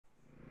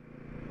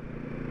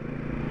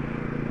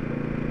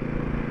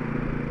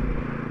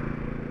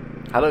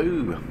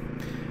Hello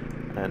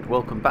and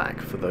welcome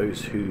back for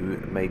those who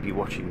may be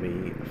watching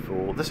me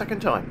for the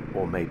second time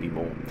or maybe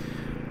more.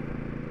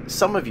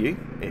 Some of you,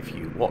 if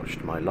you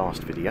watched my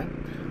last video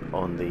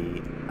on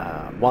the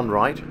one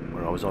ride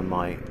where I was on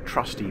my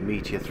trusty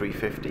Meteor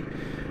 350,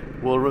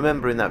 will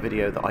remember in that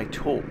video that I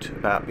talked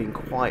about being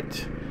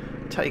quite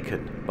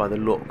taken by the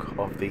look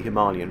of the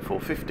Himalayan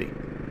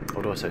 450,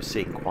 I'd also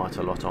seen quite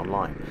a lot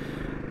online,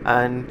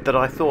 and that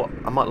I thought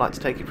I might like to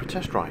take it for a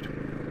test ride.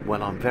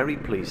 Well, I'm very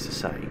pleased to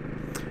say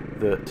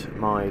that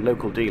my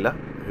local dealer,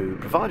 who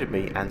provided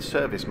me and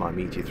serviced my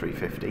Meteor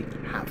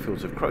 350,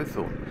 Hatfields of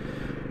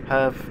Crowthorne,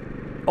 have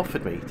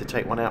offered me to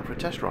take one out for a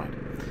test ride.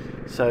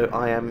 So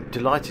I am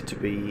delighted to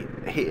be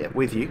here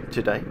with you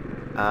today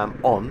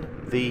on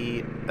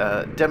the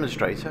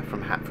demonstrator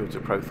from Hatfields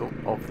of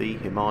Crowthorne of the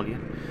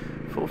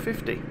Himalayan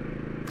 450.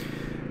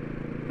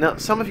 Now,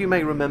 some of you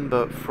may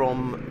remember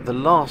from the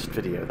last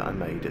video that I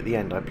made, at the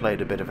end I played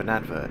a bit of an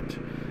advert,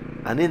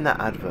 and in that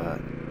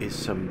advert is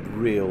some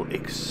real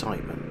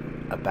excitement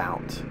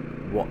about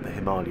what the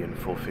Himalayan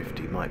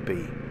 450 might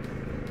be.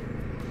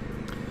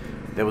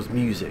 There was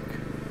music,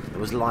 there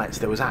was lights,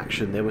 there was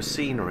action, there was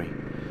scenery.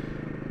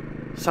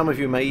 Some of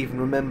you may even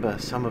remember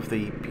some of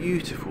the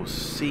beautiful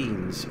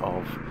scenes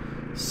of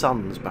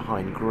suns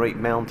behind great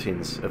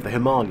mountains of the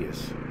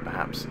Himalayas,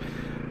 perhaps.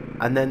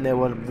 And then there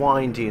were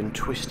windy and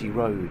twisty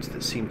roads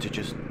that seemed to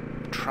just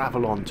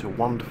travel on to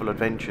wonderful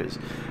adventures,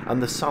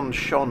 and the sun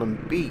shone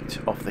and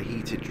beat off the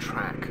heated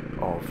track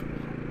of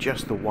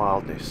just the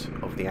wildness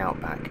of the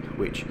outback,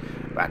 which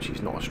actually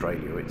is not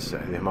Australia, it's the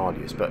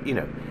Himalayas, but you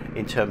know,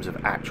 in terms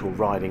of actual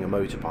riding a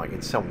motorbike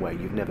in somewhere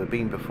you've never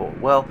been before.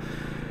 Well,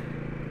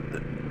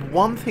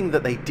 one thing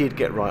that they did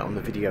get right on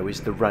the video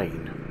is the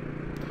rain,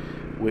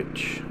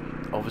 which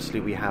obviously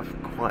we have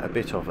quite a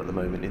bit of at the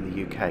moment in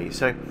the UK.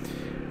 So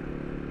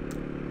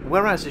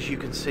whereas, as you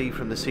can see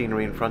from the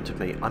scenery in front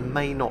of me, I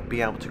may not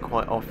be able to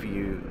quite offer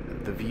you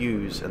the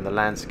views and the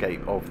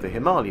landscape of the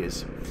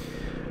Himalayas,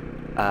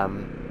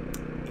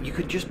 you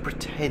could just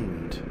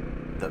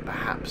pretend that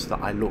perhaps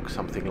that I look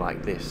something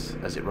like this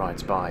as it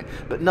rides by.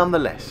 But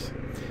nonetheless,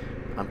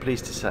 I'm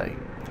pleased to say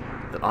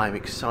that I'm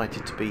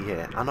excited to be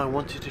here, and I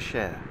wanted to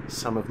share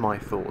some of my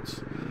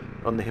thoughts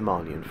on the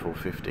Himalayan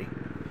 450.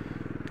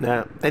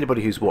 Now,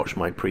 anybody who's watched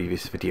my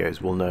previous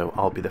videos will know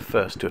I'll be the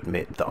first to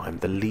admit that I'm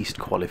the least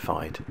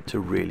qualified to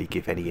really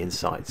give any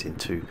insights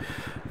into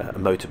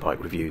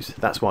motorbike reviews.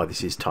 That's why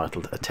this is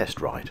titled a test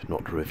ride,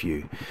 not a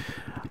review.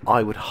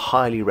 I would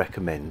highly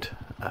recommend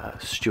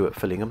Stuart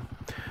Fillingham,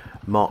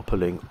 Mark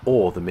Pulling,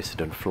 or the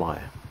Missenden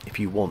Flyer if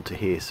you want to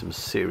hear some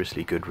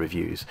seriously good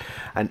reviews,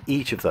 and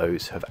each of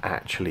those have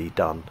actually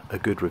done a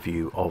good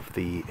review of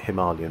the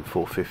Himalayan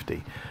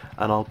 450,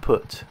 and I'll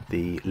put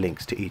the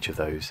links to each of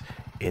those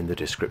in the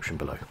description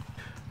below.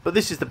 But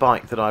this is the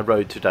bike that I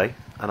rode today,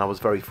 and I was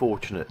very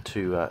fortunate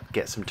to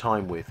get some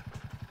time with.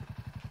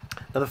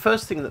 Now, the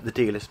first thing that the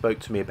dealer spoke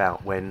to me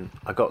about when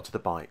I got to the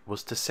bike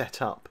was to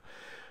set up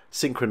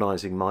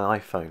synchronizing my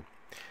iPhone.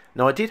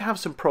 Now, I did have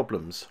some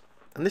problems,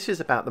 and this is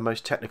about the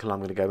most technical I'm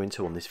going to go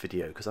into on this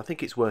video, because I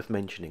think it's worth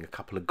mentioning a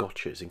couple of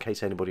gotchas in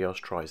case anybody else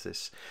tries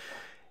this.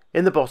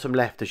 In the bottom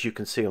left, as you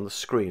can see on the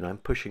screen, I'm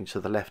pushing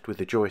to the left with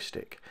the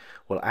joystick.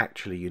 Well,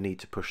 actually you need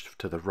to push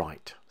to the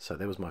right. So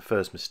there was my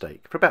first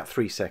mistake for about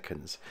 3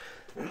 seconds.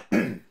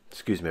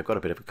 Excuse me, I've got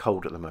a bit of a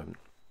cold at the moment.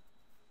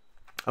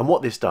 And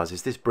what this does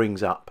is this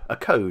brings up a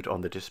code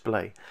on the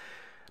display.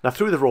 Now,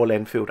 through the Royal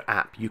Enfield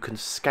app, you can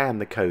scan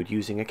the code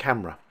using a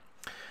camera.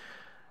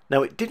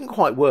 Now, it didn't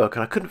quite work,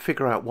 and I couldn't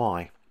figure out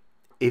why.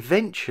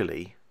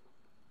 Eventually,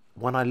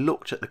 when I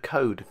looked at the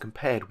code and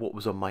compared what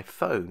was on my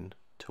phone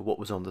to what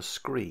was on the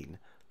screen,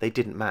 they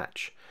didn't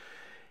match.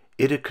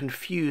 It had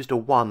confused a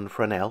 1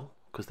 for an L,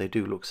 because they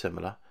do look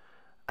similar,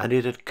 and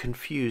it had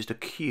confused a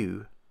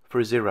Q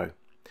for a 0.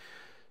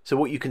 So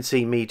what you can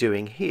see me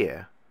doing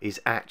here is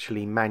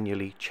actually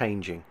manually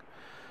changing.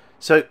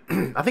 So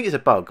I think it's a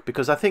bug,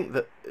 because I think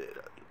that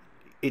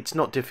it's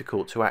not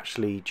difficult to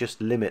actually just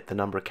limit the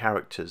number of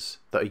characters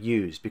that are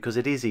used, because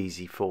it is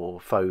easy for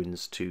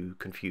phones to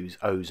confuse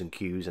O's and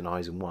Q's and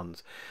I's and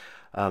 1's.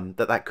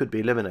 That could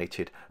be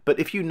eliminated. But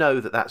if you know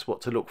that that's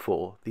what to look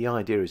for, the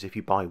idea is if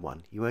you buy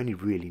one, you only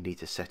really need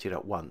to set it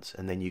up once,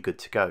 and then you're good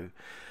to go.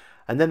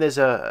 And then there's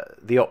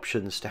the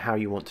options to how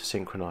you want to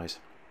synchronize,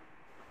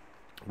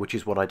 which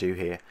is what I do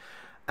here.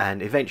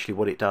 And eventually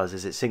what it does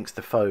is it syncs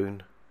the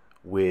phone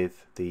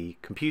with the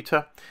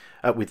computer,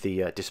 with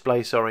the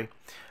display, sorry,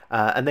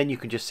 and then you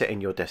can just set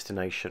in your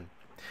destination.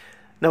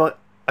 Now,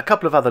 a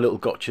couple of other little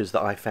gotchas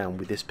that I found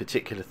with this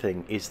particular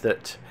thing is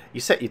that you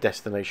set your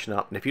destination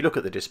up, and if you look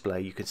at the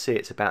display, you can see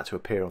it's about to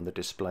appear on the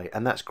display,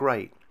 and that's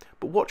great.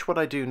 But watch what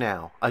I do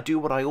now. I do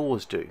what I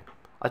always do.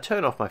 I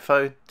turn off my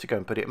phone to go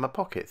and put it in my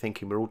pocket,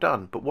 thinking we're all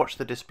done, but watch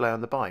the display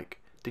on the bike.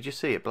 Did you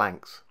see it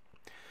blanks?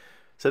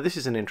 So this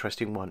is an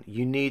interesting one.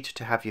 You need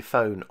to have your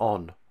phone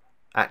on.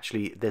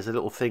 Actually, there's a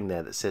little thing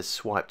there that says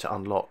swipe to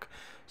unlock,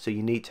 so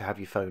you need to have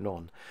your phone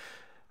on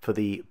for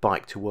the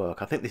bike to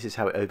work. I think this is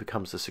how it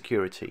overcomes the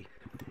security.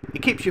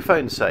 It keeps your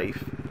phone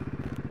safe,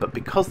 but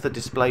because the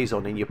display's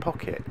on in your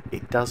pocket,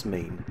 it does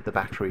mean the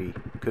battery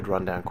could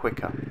run down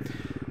quicker.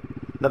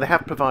 Now they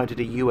have provided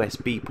a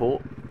USB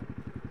port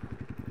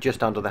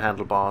just under the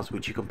handlebars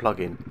which you can plug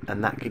in,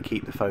 and that can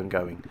keep the phone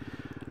going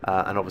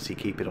and obviously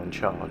keep it on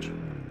charge.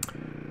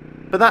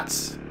 But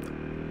that's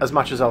as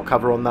much as I'll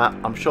cover on that.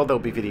 I'm sure there'll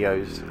be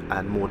videos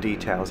and more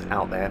details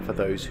out there for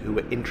those who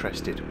are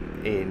interested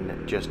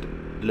in just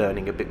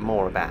learning a bit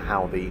more about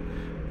how the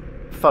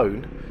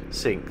phone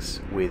syncs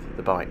with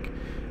the bike.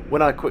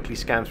 When I quickly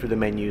scanned through the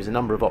menus, a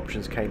number of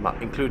options came up,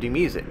 including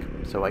music.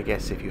 So I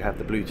guess if you have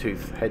the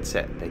Bluetooth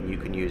headset, then you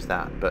can use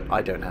that, but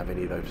I don't have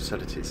any of those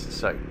facilities.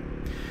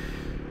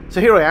 So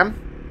here I am,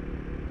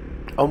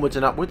 onwards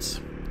and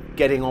upwards,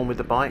 getting on with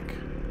the bike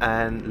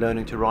and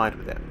learning to ride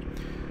with it.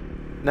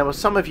 Now, as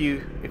some of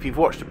you, if you've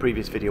watched a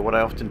previous video, what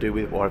I often do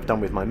with, or I've done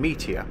with my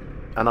Meteor,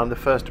 and I'm the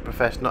first to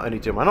profess, not only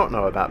do I not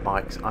know about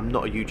bikes, I'm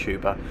not a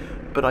YouTuber,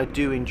 but I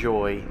do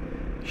enjoy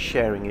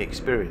sharing an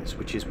experience,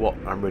 which is what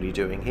I'm really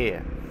doing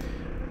here,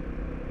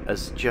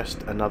 as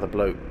just another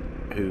bloke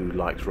who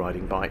likes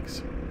riding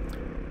bikes.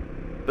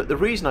 But the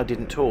reason I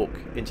didn't talk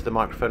into the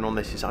microphone on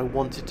this is I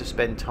wanted to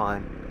spend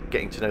time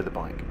getting to know the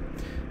bike,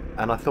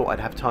 and I thought I'd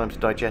have time to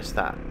digest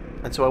that,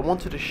 and so I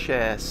wanted to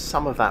share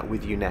some of that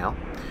with you now.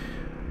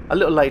 A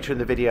little later in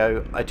the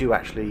video I do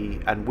actually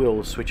and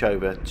will switch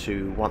over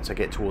to once I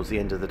get towards the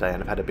end of the day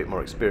and I've had a bit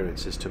more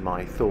experience as to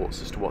my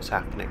thoughts as to what's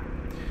happening.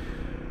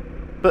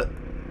 But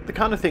the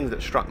kind of thing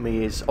that struck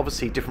me is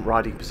obviously different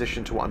riding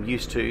position to what I'm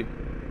used to,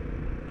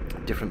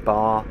 different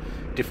bar,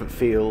 different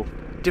feel,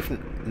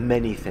 different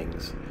many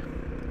things.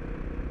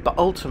 But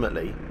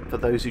ultimately, for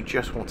those who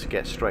just want to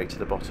get straight to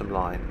the bottom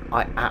line,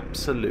 I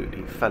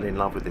absolutely fell in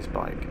love with this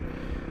bike.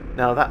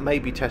 Now that may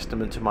be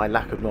testament to my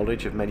lack of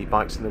knowledge of many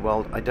bikes in the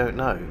world, I don't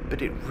know,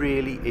 but it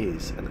really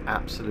is an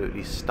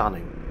absolutely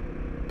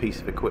stunning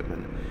piece of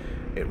equipment.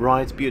 It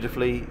rides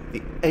beautifully,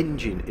 the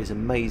engine is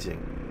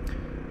amazing.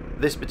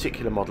 This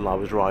particular model I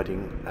was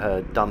riding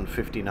had done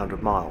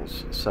 1500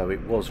 miles, so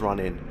it was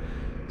running,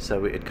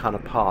 so it had kind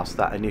of passed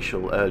that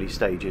initial early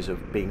stages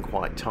of being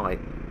quite tight,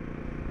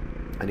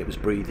 and it was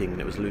breathing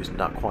and it was loosened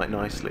up quite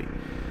nicely.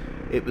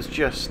 It was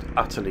just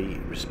utterly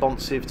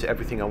responsive to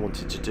everything I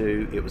wanted to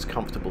do. It was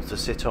comfortable to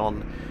sit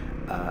on.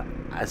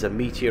 As a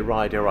Meteor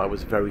rider, I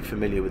was very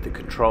familiar with the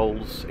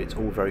controls. It's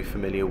all very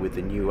familiar with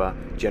the newer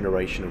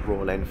generation of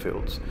Royal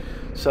Enfields.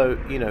 So,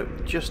 you know,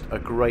 just a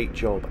great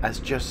job as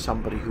just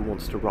somebody who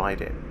wants to ride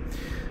it.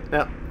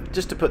 Now,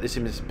 just to put this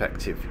in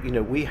perspective, you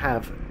know, we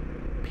have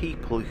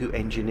people who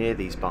engineer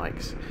these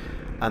bikes,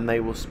 and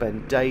they will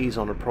spend days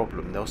on a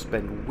problem, they'll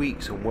spend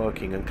weeks on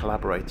working and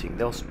collaborating,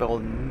 they'll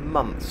spend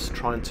months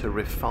trying to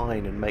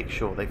refine and make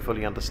sure they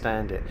fully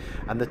understand it,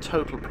 and the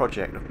total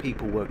project of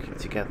people working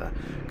together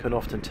can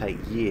often take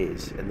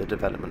years in the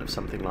development of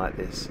something like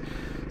this.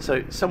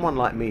 So someone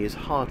like me is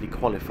hardly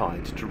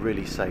qualified to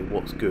really say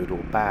what's good or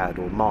bad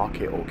or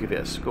mark it or give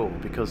it a score,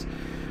 because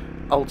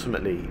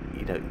ultimately,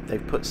 you know,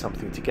 they've put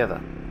something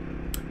together.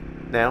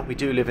 Now, we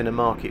do live in a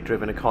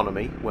market-driven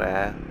economy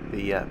where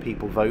the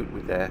people vote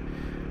with their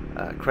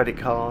credit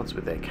cards,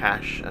 with their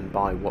cash, and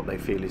buy what they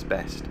feel is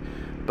best.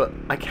 But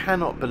I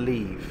cannot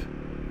believe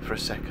for a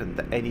second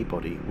that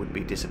anybody would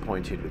be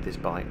disappointed with this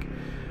bike.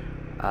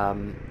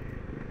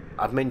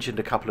 I've mentioned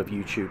a couple of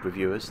YouTube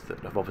reviewers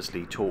that have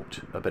obviously talked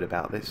a bit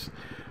about this.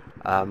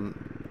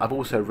 I've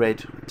also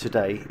read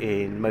today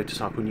in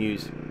Motorcycle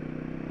News,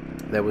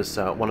 there was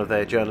one of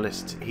their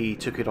journalists, he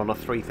took it on a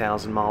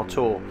 3,000 mile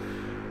tour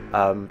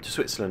to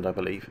Switzerland, I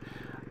believe,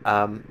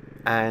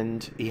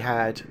 and he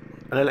had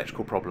an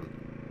electrical problem.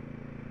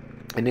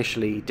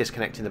 Initially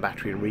disconnecting the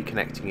battery and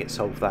reconnecting it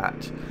solved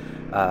that,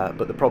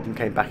 but the problem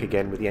came back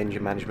again with the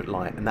engine management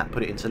light, and that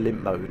put it into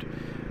limp mode.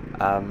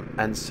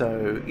 And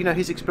so, you know,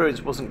 his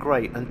experience wasn't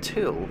great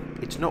until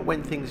it's not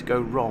when things go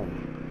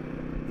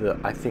wrong that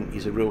I think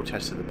is a real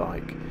test of the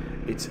bike.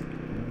 It's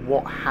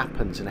what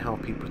happens and how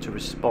people are to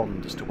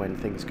respond as to when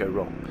things go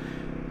wrong.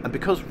 And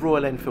because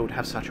Royal Enfield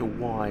have such a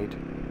wide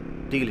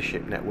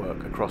dealership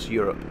network across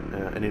Europe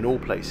and in all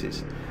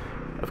places,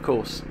 of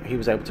course he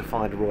was able to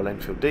find a Royal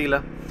Enfield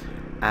dealer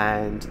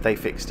and they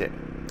fixed it,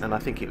 and I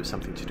think it was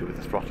something to do with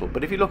the throttle.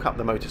 But if you look up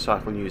the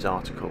Motorcycle News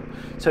article,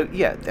 so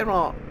yeah, there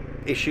are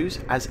issues,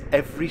 as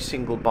every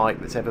single bike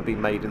that's ever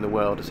been made in the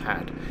world has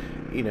had.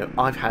 You know,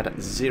 I've had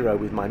zero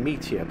with my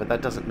Meteor, but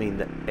that doesn't mean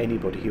that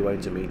anybody who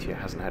owns a Meteor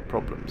hasn't had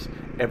problems.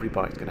 Every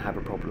bike's going to have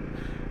a problem.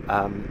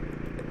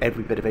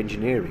 Every bit of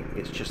engineering,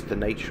 it's just the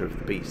nature of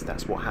the beast,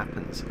 that's what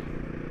happens.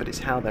 But it's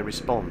how they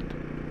respond.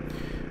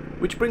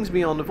 Which brings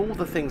me on, of all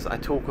the things that I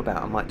talk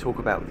about, I might talk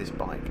about with this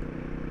bike,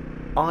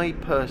 I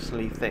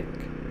personally think,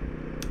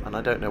 and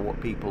I don't know what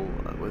people,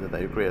 whether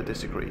they agree or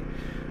disagree,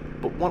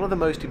 but one of the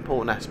most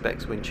important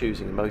aspects when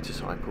choosing a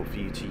motorcycle for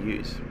you to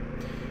use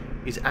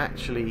is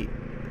actually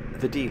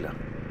the dealer.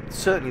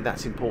 Certainly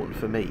that's important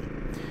for me.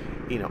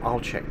 You know, I'll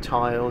check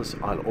tyres,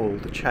 I'll oil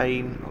the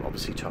chain, I'll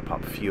obviously top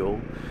up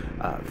fuel,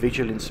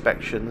 visual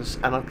inspections,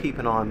 and I'll keep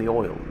an eye on the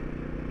oil.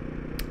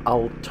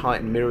 I'll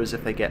tighten mirrors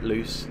if they get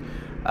loose.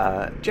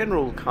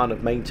 General kind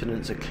of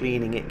maintenance of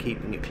cleaning it,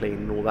 keeping it clean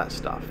and all that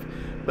stuff.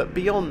 But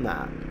beyond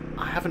that,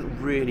 I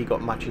haven't really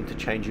got much into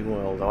changing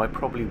oil, though I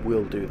probably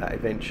will do that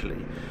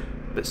eventually.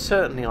 But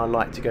certainly I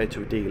like to go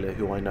to a dealer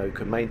who I know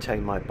can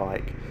maintain my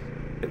bike,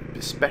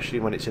 especially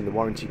when it's in the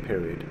warranty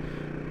period,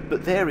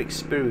 but they're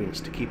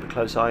experienced to keep a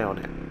close eye on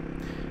it.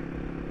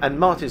 And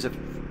Martin's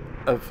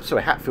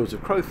Hatfields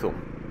of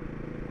Crowthorne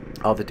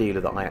are the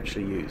dealer that I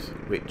actually use,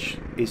 which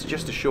is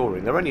just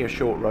assuring. They're only a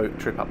short road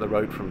trip up the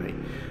road from me,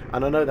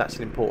 and I know that's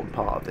an important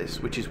part of this,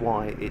 which is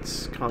why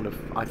it's kind of,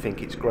 I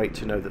think it's great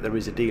to know that there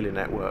is a dealer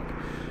network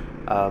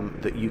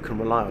that you can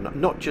rely on.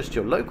 Not just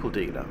your local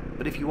dealer,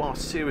 but if you are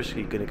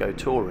seriously going to go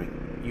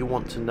touring, you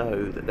want to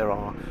know that there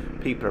are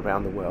people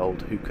around the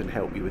world who can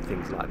help you with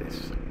things like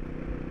this.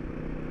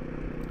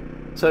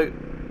 So,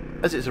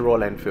 as it's a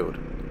Royal Enfield,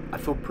 I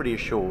feel pretty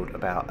assured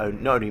about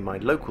not only my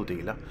local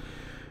dealer,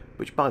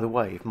 which, by the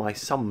way, if my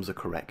sums are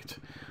correct,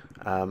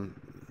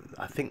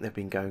 I think they've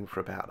been going for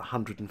about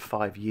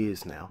 105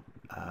 years now,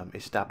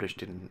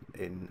 established in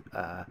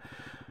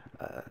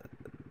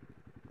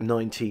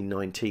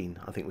 1919,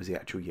 I think was the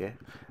actual year,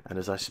 and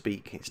as I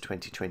speak it's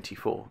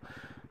 2024.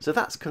 So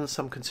that's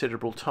some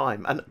considerable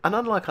time, and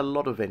unlike a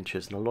lot of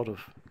ventures and a lot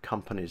of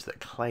companies that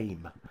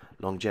claim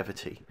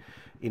longevity,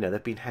 you know,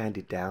 they've been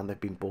handed down, they've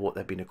been bought,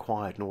 they've been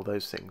acquired and all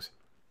those things.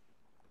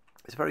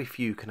 There's very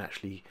few can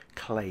actually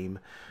claim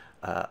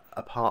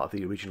a part of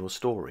the original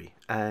story,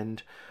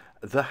 and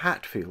the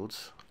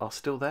Hatfields are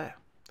still there,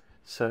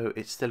 so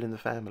it's still in the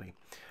family.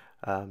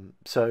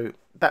 So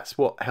that's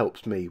what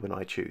helps me when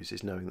I choose,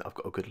 is knowing that I've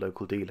got a good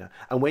local dealer,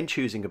 and when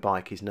choosing a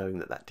bike is knowing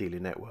that that dealer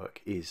network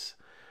is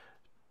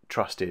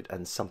trusted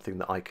and something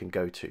that I can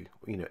go to,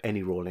 you know,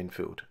 any Royal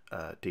Enfield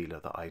dealer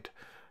that I'd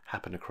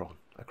happen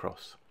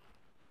across.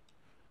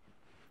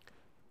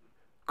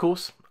 Of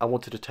course, I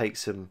wanted to take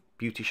some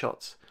beauty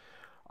shots.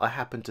 I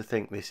happen to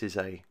think this is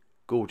a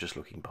gorgeous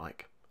looking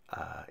bike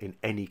in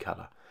any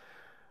colour.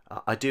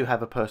 I do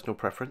have a personal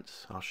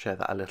preference, I'll share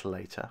that a little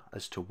later,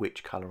 as to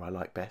which colour I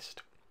like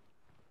best.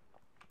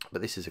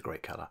 But this is a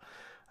great colour,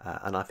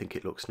 and I think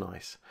it looks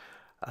nice.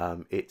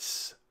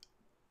 Its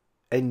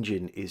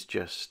engine is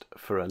just,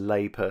 for a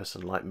lay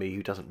person like me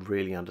who doesn't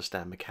really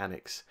understand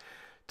mechanics,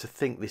 to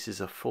think this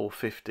is a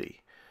 450,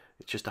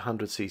 it's just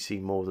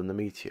 100cc more than the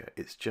Meteor.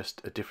 It's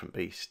just a different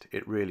beast.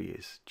 It really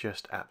is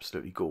just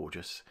absolutely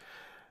gorgeous.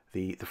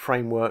 The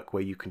framework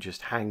where you can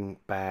just hang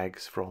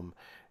bags from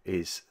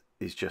is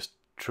just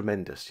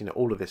tremendous. You know,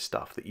 all of this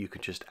stuff that you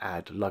can just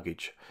add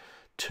luggage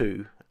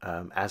to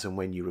as and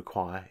when you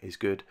require is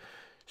good.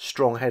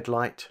 Strong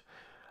headlight.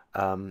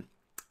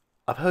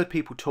 I've heard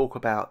people talk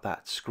about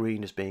that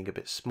screen as being a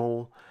bit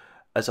small.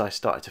 As I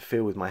started to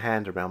feel with my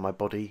hand around my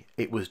body,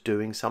 it was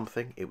doing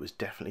something. It was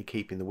definitely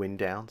keeping the wind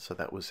down, so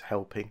that was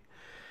helping.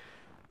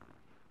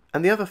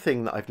 And the other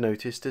thing that I've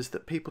noticed is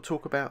that people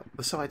talk about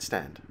the side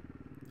stand.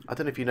 I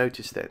don't know if you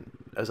noticed then,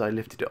 as I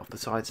lifted it off the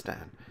side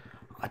stand,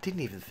 I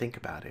didn't even think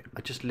about it.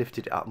 I just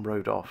lifted it up and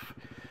rode off.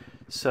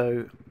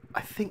 So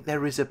I think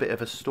there is a bit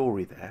of a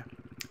story there,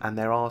 and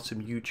there are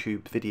some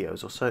YouTube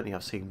videos, or certainly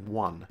I've seen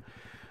one,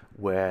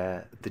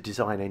 where the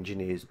design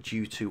engineers,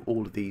 due to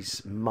all of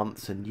these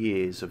months and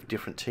years of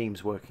different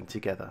teams working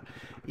together,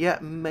 yeah,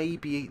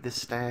 maybe the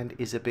stand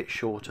is a bit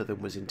shorter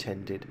than was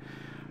intended,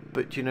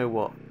 but you know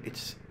what,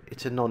 it's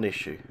a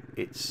non-issue.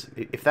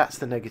 If that's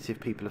the negative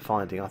people are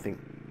finding, I think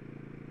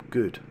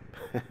good.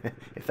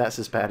 If that's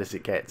as bad as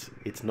it gets,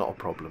 it's not a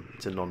problem,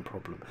 it's a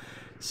non-problem.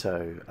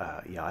 So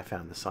yeah, I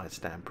found the side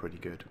stand pretty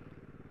good.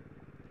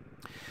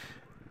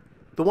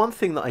 The one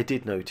thing that I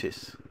did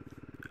notice,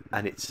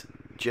 and it's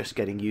just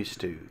getting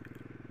used to,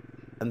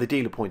 and the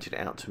dealer pointed it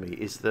out to me,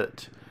 is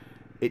that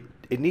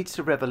it needs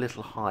to rev a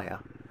little higher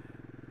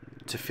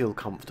to feel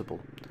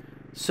comfortable,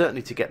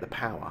 certainly to get the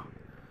power.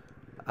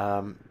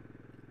 And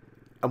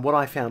what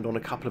I found on a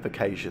couple of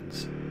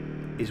occasions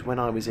is when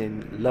I was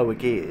in lower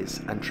gears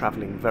and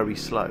travelling very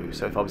slow,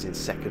 so if I was in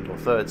second or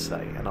third,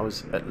 say, and I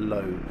was at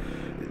low,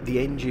 the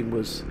engine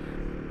was,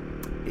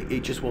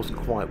 it just wasn't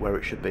quite where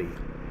it should be.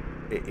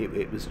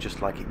 It was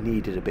just like it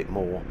needed a bit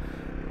more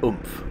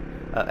oomph.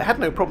 I had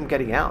no problem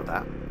getting out of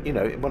that. You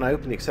know, when I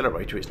opened the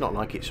accelerator, it's not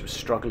like it was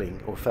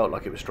struggling or felt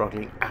like it was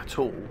struggling at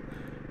all.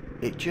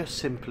 It just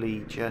simply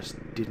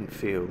didn't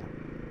feel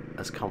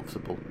as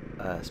comfortable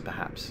as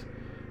perhaps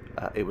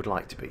it would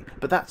like to be.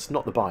 But that's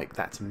not the bike,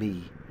 that's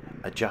me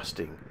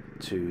adjusting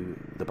to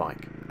the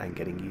bike and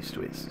getting used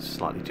to its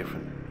slightly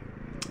different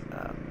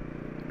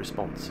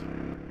response.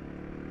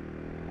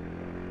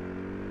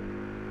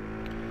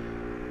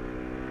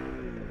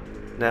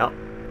 Now,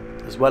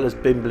 as well as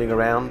bimbling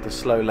around the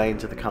slow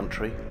lanes of the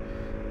country,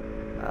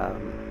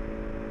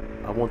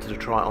 I wanted to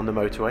try it on the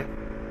motorway.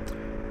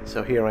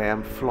 So here I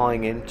am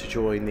flying in to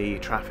join the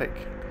traffic,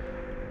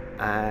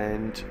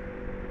 and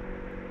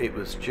it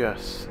was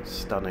just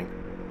stunning.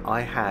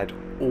 I had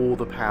all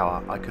the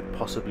power I could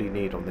possibly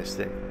need on this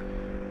thing.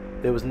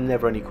 There was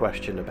never any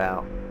question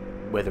about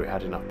whether it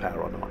had enough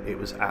power or not. It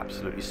was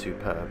absolutely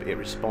superb. It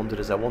responded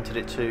as I wanted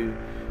it to.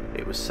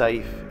 It was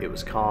safe, it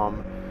was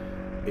calm.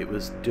 it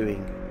was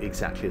doing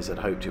exactly as I'd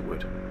hoped it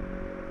would.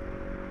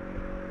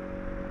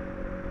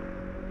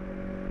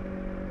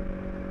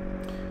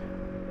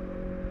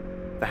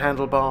 The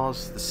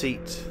handlebars, the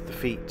seat, the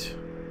feet,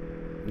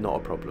 not a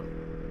problem.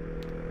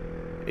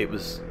 It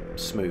was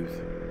smooth.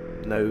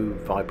 No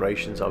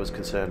vibrations I was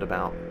concerned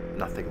about.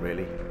 Nothing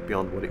really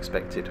beyond what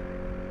expected.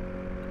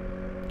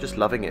 Just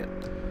loving it.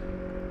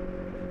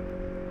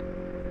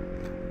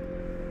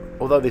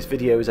 Although this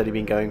video has only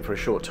been going for a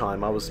short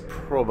time, I was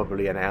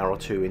probably an hour or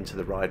two into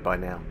the ride by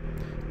now.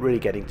 Really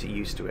getting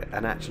used to it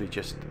and actually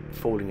just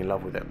falling in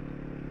love with it.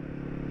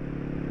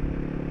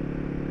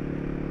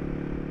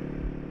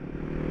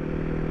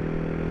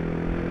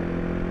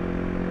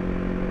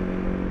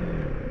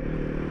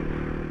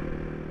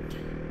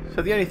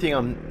 So the only thing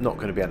I'm not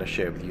going to be able to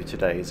share with you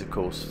today is, of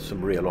course,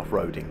 some real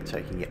off-roading,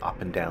 taking it up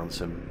and down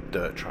some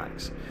dirt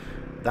tracks.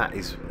 That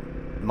is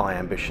my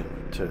ambition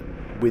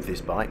with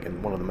this bike,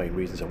 and one of the main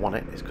reasons I want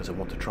it is because I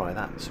want to try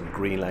that, some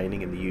green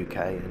laning in the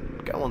UK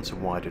and go on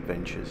some wide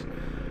adventures.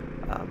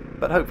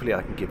 But hopefully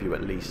I can give you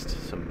at least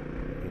some,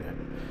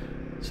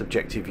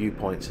 subjective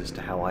viewpoints as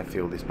to how I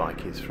feel this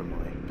bike is from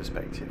my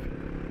perspective.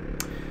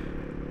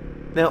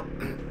 Now,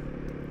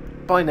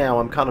 by now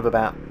I'm kind of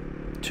about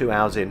 2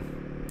 hours in.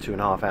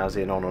 2.5 hours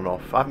in, on and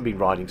off. I haven't been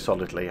riding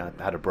solidly. I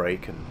had a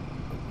break and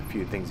a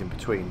few things in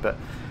between, but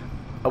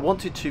I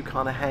wanted to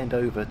kind of hand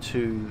over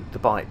to the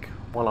bike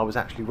while I was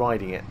actually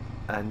riding it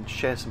and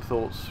share some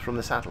thoughts from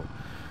the saddle.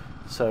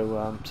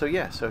 So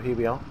here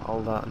we are.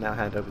 I'll now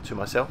hand over to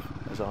myself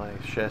as I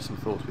share some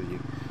thoughts with you,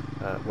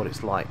 what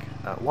it's like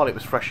while it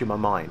was fresh in my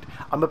mind.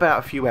 I'm about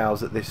a few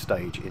hours at this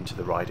stage into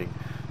the riding,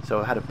 so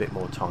I had a bit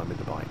more time with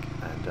the bike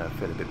and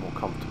feel a bit more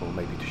comfortable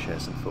maybe to share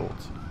some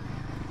thoughts.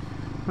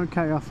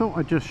 Okay, I thought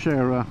I'd just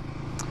share a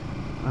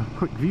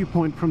quick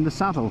viewpoint from the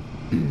saddle,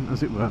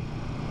 as it were.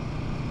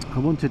 I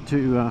wanted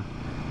to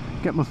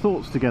get my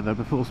thoughts together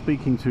before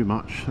speaking too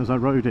much as I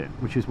rode it,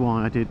 which is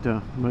why I did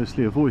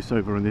mostly a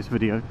voiceover in this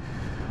video.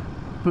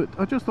 But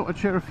I just thought I'd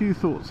share a few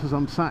thoughts as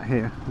I'm sat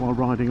here while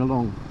riding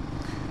along.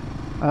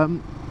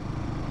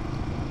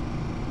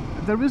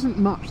 There isn't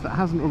much that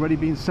hasn't already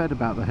been said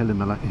about the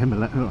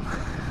Himalayan.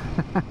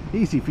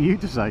 Easy for you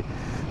to say.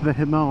 The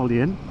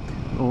Himalayan.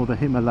 Or the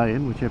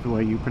Himalayan, whichever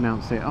way you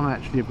pronounce it. I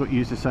actually have got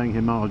used to saying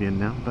Himalayan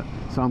now,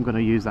 so I'm going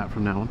to use that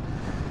from now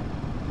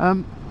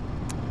on.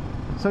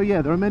 So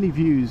yeah, there are many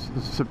views,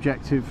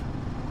 subjective,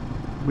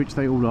 which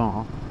they all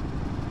are,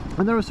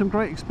 and there are some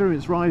great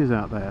experienced riders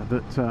out there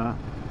that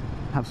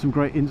have some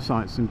great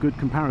insights and good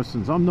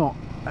comparisons. I'm not,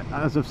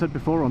 as I've said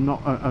before, I'm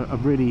not a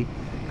really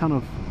kind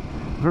of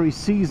very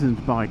seasoned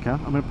biker.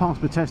 I mean, I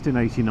passed my test in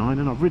 '89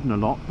 and I've ridden a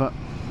lot, but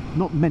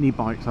not many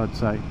bikes, I'd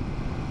say.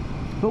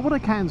 But what I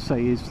can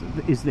say is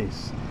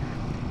this: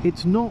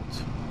 it's not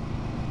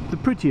the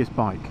prettiest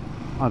bike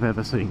I've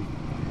ever seen.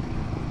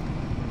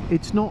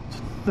 It's not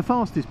the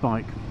fastest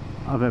bike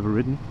I've ever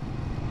ridden,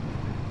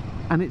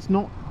 and it's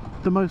not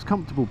the most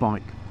comfortable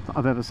bike that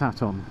I've ever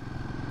sat on.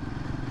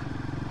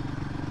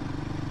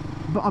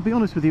 But I'll be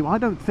honest with you, I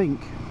don't think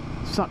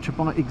such a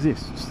bike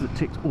exists that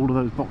ticks all of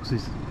those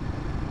boxes.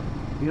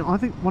 I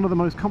think one of the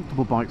most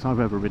comfortable bikes I've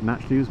ever ridden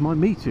actually is my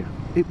Meteor.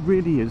 It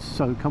really is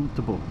so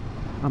comfortable,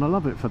 and I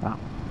love it for that.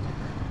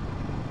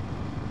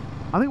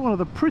 I think one of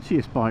the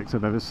prettiest bikes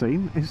I've ever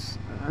seen is,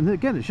 and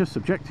again it's just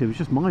subjective, it's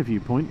just my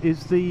viewpoint,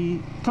 is the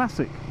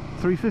classic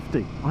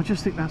 350. I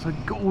just think that's a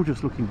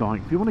gorgeous looking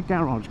bike. If you want a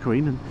garage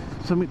queen and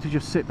something to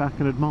just sit back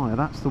and admire,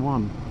 that's the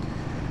one.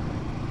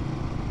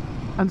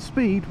 And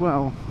speed,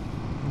 well,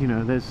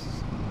 there's,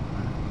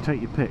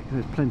 take your pick,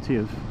 there's plenty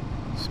of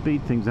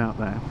speed things out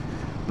there.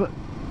 But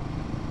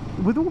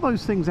with all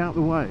those things out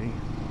the way,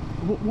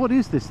 what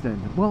is this then?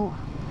 Well,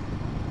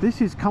 this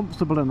is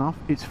comfortable enough,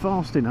 it's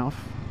fast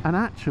enough, and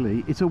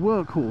actually it's a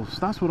workhorse.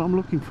 That's what I'm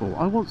looking for.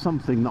 I want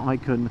something that I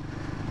can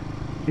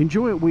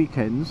enjoy at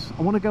weekends.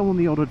 I want to go on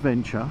the odd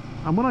adventure,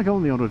 and when I go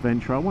on the odd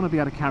adventure I want to be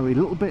able to carry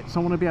little bits. I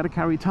want to be able to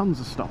carry tons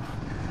of stuff.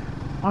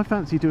 I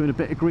fancy doing a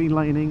bit of green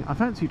laning, I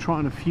fancy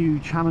trying a few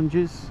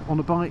challenges on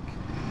a bike,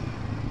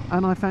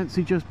 and I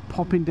fancy just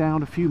popping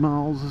down a few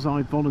miles as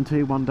I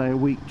volunteer one day a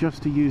week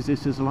just to use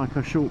this as like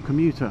a short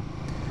commuter.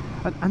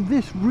 And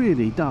this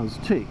really does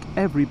tick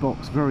every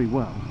box very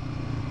well.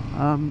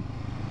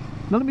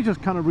 Now let me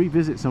just kind of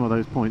revisit some of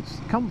those points.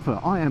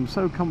 Comfort, I am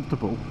so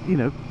comfortable.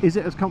 Is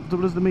it as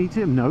comfortable as the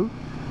Meteor? No,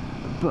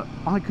 but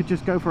I could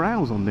just go for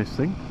hours on this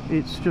thing.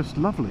 It's just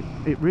lovely.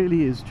 It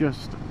really is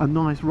just a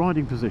nice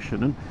riding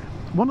position. And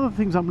one of the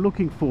things I'm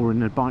looking for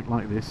in a bike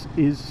like this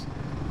is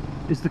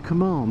the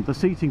command, the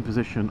seating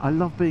position. I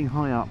love being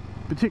high up,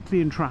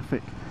 particularly in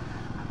traffic,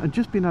 and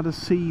just being able to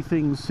see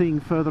things, seeing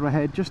further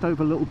ahead, just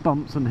over little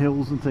bumps and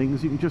hills and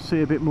things. You can just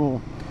see a bit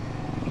more.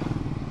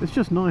 It's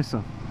just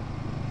nicer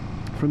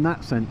from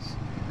that sense.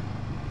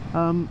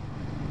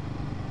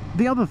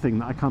 The other thing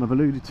that I kind of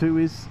alluded to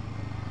is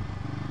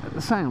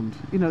the sound.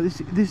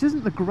 This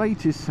isn't the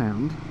greatest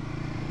sound.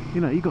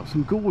 You've got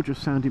some gorgeous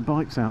sounding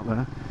bikes out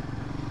there,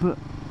 but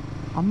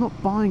I'm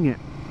not buying it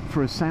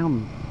for a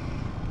sound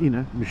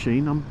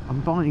machine.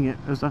 I'm buying it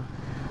as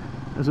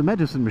as a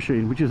medicine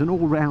machine, which is an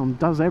all-round,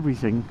 does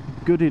everything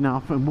good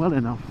enough and well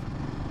enough.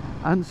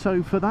 And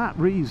so for that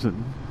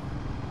reason,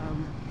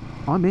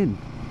 I'm in.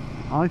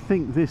 I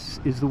think this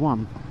is the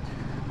one.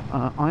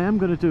 I am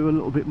going to do a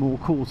little bit more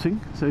courting,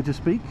 so to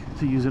speak,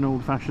 to use an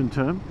old-fashioned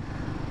term.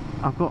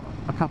 I've got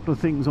a couple of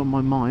things on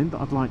my mind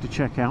that I'd like to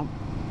check out,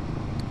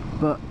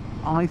 but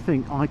I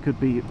think I could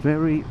be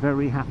very,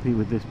 very happy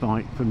with this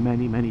bike for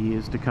many, many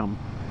years to come.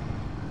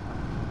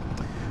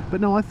 But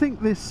no, I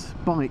think this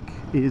bike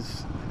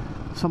is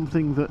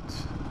something that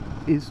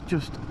is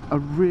just a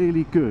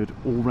really good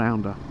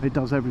all-rounder. It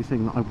does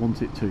everything that I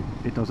want it to.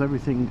 It does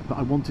everything that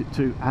I want it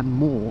to and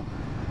more,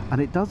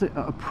 and it does it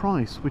at a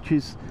price which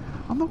is,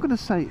 I'm not going to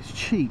say it's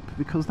cheap,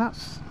 because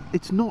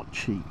it's not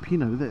cheap. You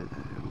know,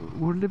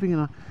 we're living in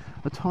a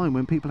time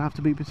when people have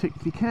to be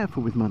particularly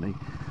careful with money.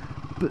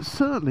 But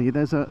certainly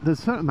there's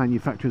certain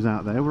manufacturers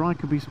out there where I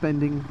could be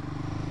spending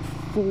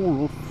 4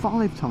 or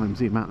 5 times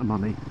the amount of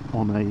money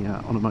on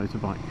a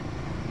motorbike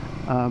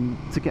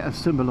to get a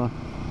similar,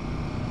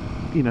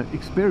 you know,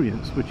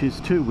 experience, which is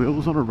 2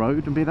 wheels on a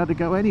road and being able to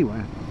go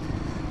anywhere.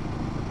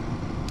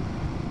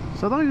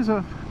 So those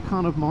are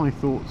kind of my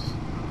thoughts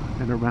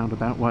in a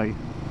roundabout way.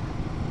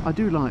 I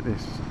do like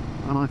this,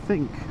 and I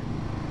think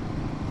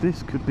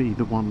this could be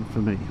the one for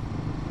me.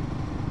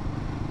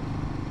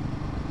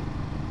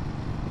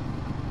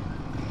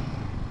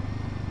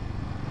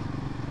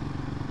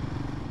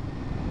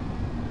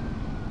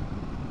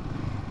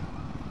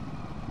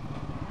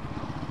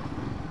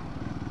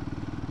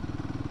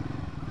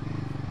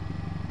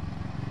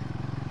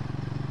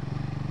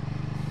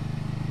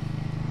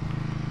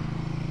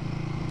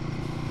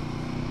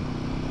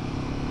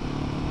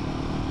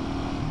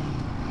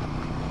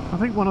 I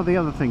think one of the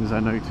other things I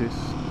notice,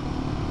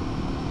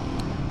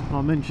 and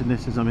I'll mention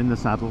this as I'm in the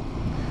saddle,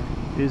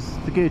 is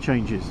the gear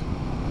changes.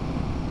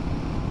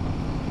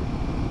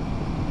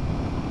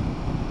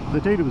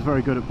 The dealer was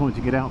very good at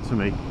pointing it out to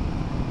me,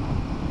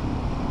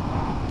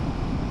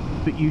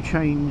 but you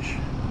change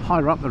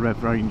higher up the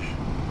rev range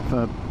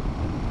for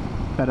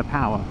better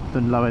power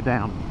than lower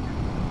down.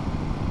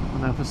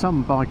 Now for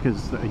some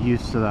bikers that are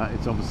used to that,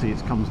 it's obviously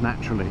it comes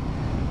naturally.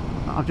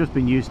 I've just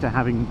been used to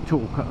having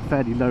torque at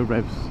fairly low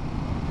revs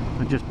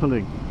and just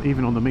pulling.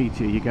 Even on the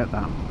Meteor you get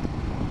that.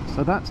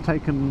 So that's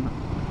taken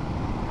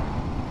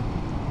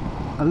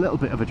a little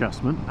bit of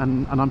adjustment,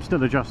 and I'm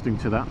still adjusting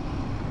to that.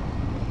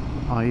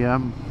 I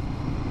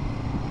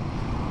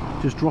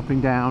just dropping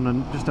down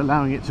and just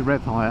allowing it to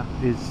rev higher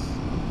is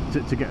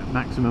to get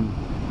maximum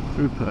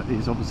throughput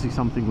is obviously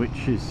something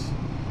which is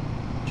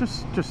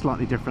just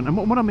slightly different. And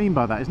what I mean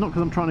by that is not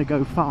because I'm trying to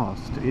go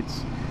fast.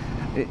 It's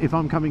if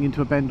I'm coming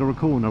into a bend or a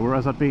corner,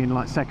 whereas I'd be in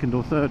like 2nd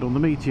or 3rd on the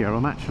Meteor,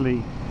 I'm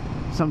actually,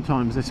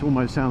 sometimes this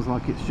almost sounds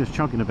like it's just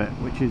chugging a bit,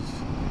 which is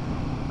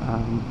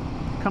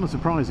kind of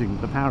surprising,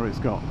 the power it's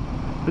got.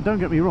 But don't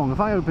get me wrong, if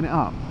I open it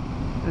up,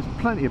 there's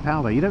plenty of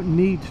power there. You don't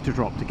need to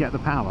drop to get the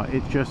power.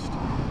 It's just,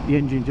 the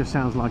engine just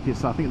sounds like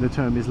it's, I think the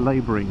term is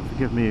labouring.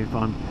 Forgive me if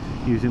I'm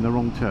using the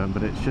wrong term,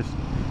 but it's just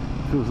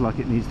feels like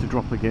it needs to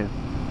drop a gear.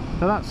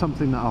 So that's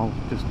something that I'll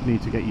just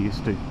need to get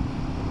used to.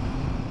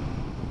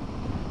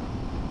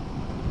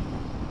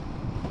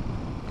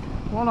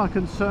 While I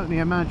can certainly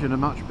imagine a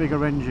much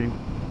bigger engine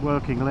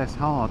working less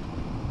hard,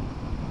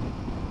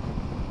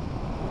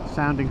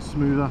 sounding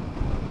smoother,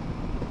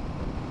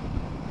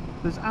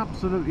 there's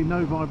absolutely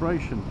no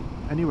vibration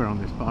anywhere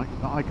on this bike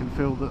that I can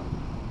feel that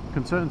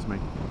concerns me.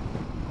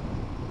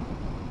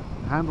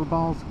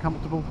 Handlebars are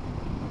comfortable,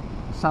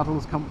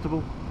 saddle's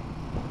comfortable,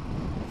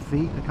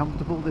 feet are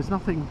comfortable. There's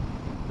nothing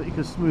that you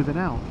can smoothen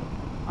out.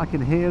 I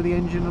can hear the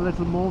engine a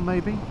little more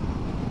maybe.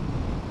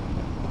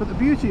 But the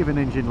beauty of an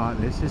engine like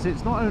this is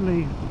it's not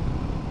only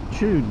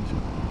tuned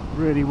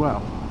really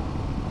well,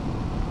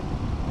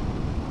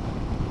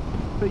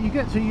 but you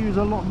get to use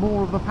a lot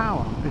more of the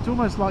power. It's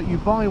almost like you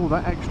buy all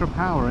that extra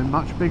power in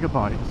much bigger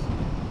bikes.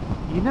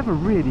 You never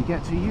really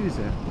get to use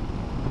it.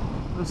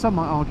 Some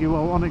might argue,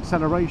 well, on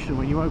acceleration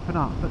when you open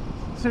up, but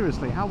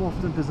seriously, how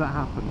often does that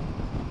happen?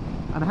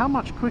 And how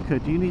much quicker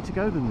do you need to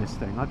go than this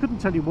thing? I couldn't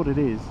tell you what it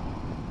is.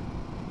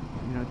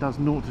 You know, it does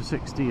 0 to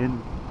 60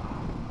 in,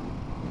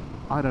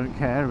 I don't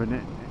care, and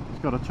it's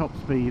got a top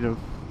speed of,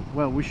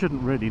 well, we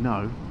shouldn't really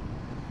know.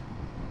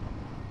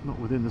 Not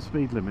within the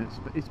speed limits,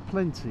 but it's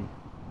plenty.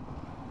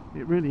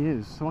 It really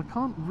is. So I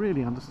can't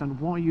really understand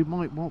why you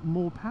might want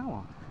more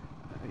power.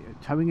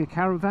 Towing a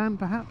caravan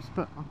perhaps,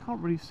 but I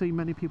can't really see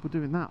many people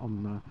doing that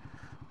on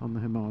the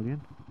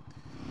Himalayan.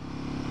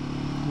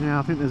 Yeah,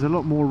 I think there's a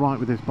lot more right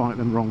with this bike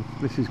than wrong.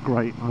 This is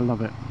great, I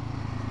love it.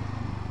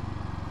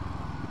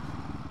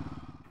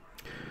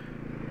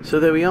 So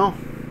there we are.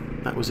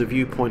 That was a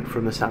viewpoint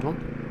from the saddle.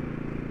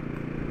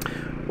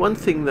 One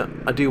thing that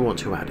I do want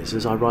to add is,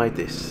 as I ride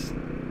this,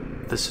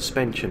 the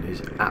suspension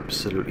is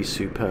absolutely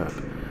superb.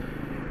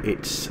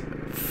 It's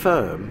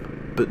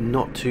firm but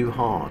not too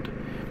hard.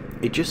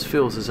 It just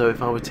feels as though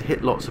if I were to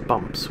hit lots of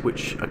bumps,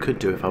 which I could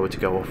do if I were to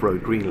go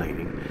off-road green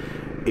laning,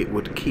 it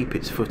would keep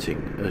its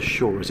footing as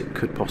sure as it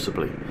could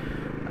possibly.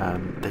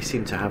 They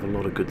seem to have a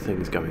lot of good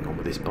things going on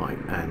with this bike,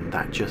 and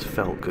that just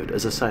felt good.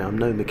 As I say, I'm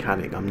no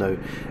mechanic, I'm no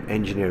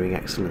engineering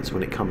excellence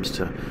when it comes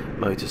to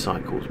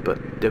motorcycles, but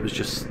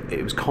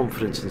it was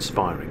confidence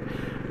inspiring.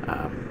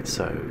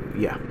 So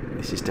yeah,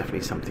 this is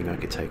definitely something I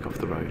could take off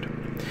the road.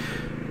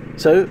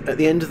 So at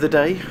the end of the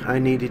day, I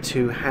needed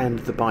to hand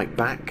the bike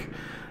back,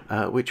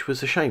 which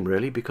was a shame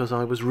really, because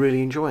I was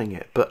really enjoying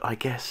it. But I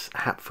guess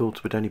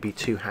Hatfields would only be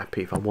too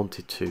happy if I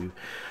wanted to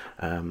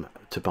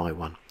buy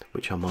one,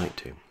 which I might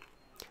do.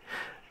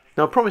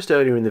 Now, I promised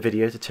earlier in the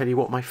video to tell you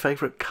what my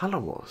favourite colour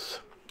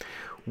was.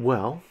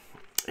 Well,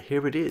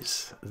 here it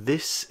is.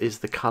 This is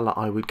the colour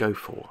I would go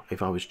for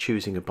if I was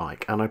choosing a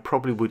bike, and I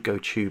probably would go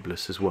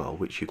tubeless as well,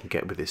 which you can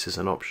get with this as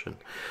an option.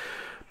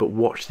 But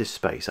watch this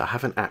space. I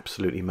haven't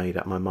absolutely made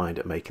up my mind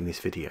at making this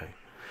video.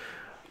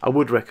 I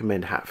would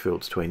recommend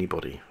Hatfields to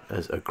anybody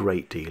as a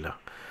great dealer.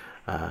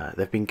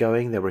 They've been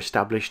going, they were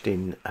established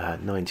in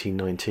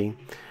 1919,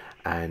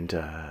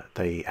 and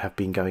they have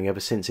been going ever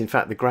since. In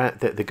fact,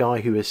 the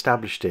guy who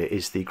established it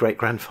is the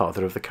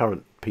great-grandfather of the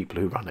current people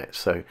who run it.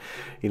 So,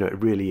 you know,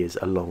 it really is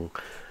a long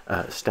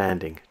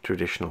standing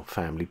traditional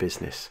family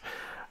business,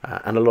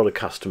 and a lot of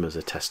customers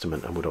are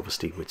testament and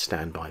would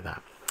stand by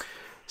that.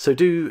 So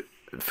do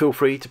feel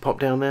free to pop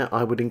down there.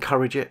 I would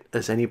encourage it,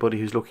 as anybody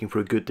who's looking for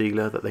a good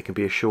dealer that they can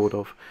be assured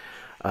of.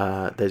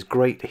 There's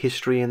great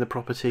history in the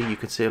property. You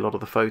can see a lot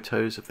of the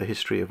photos of the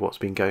history of what's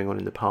been going on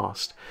in the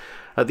past.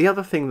 The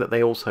other thing that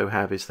they also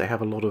have is they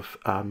have a lot of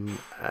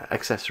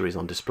accessories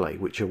on display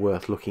which are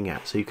worth looking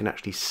at, so you can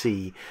actually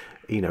see,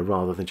 you know,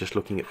 rather than just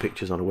looking at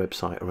pictures on a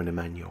website or in a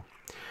manual.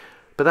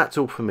 But that's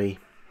all for me.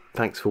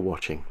 Thanks for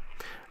watching.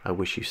 I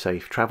wish you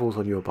safe travels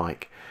on your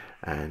bike,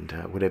 and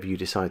whatever you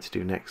decide to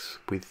do next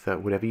with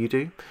whatever you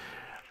do,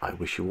 I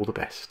wish you all the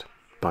best.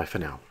 Bye for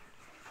now.